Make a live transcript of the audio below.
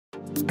Hi!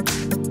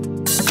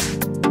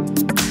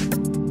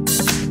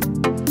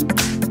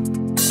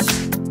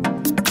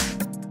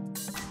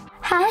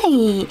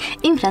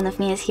 In front of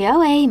me is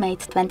Huawei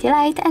Mate 20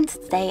 Lite, and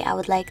today I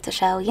would like to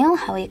show you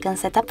how you can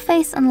set up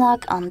face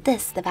unlock on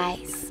this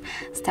device.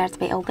 Start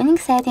by opening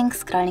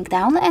settings, scrolling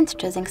down and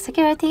choosing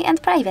security and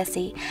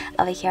privacy.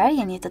 Over here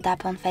you need to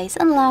tap on face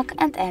unlock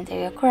and enter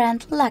your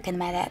current login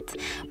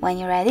method. When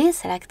you're ready,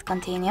 select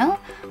continue,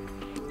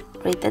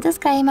 read the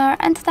disclaimer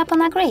and tap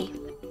on agree.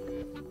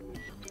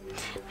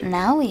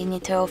 Now you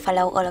need to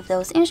follow all of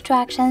those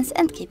instructions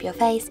and keep your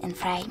face in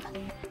frame.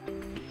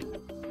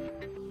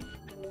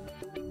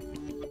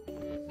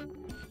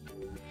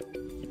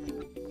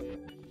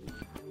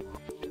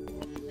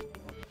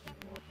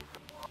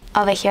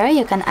 Over here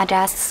you can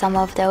adjust some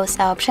of those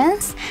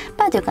options,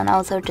 but you can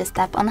also just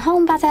tap on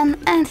home button,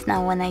 and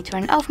now when I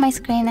turn off my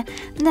screen,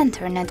 then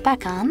turn it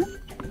back on,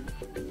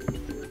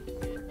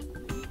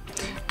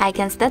 I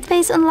can see that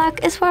face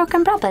unlock is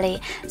working properly,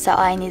 so all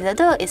I need to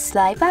do is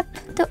swipe up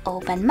to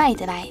open my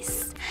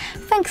device.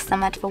 Thanks so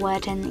much for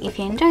watching. If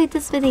you enjoyed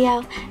this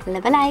video,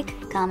 leave a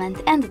like, comment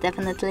and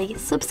definitely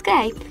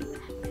subscribe.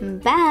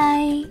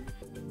 Bye!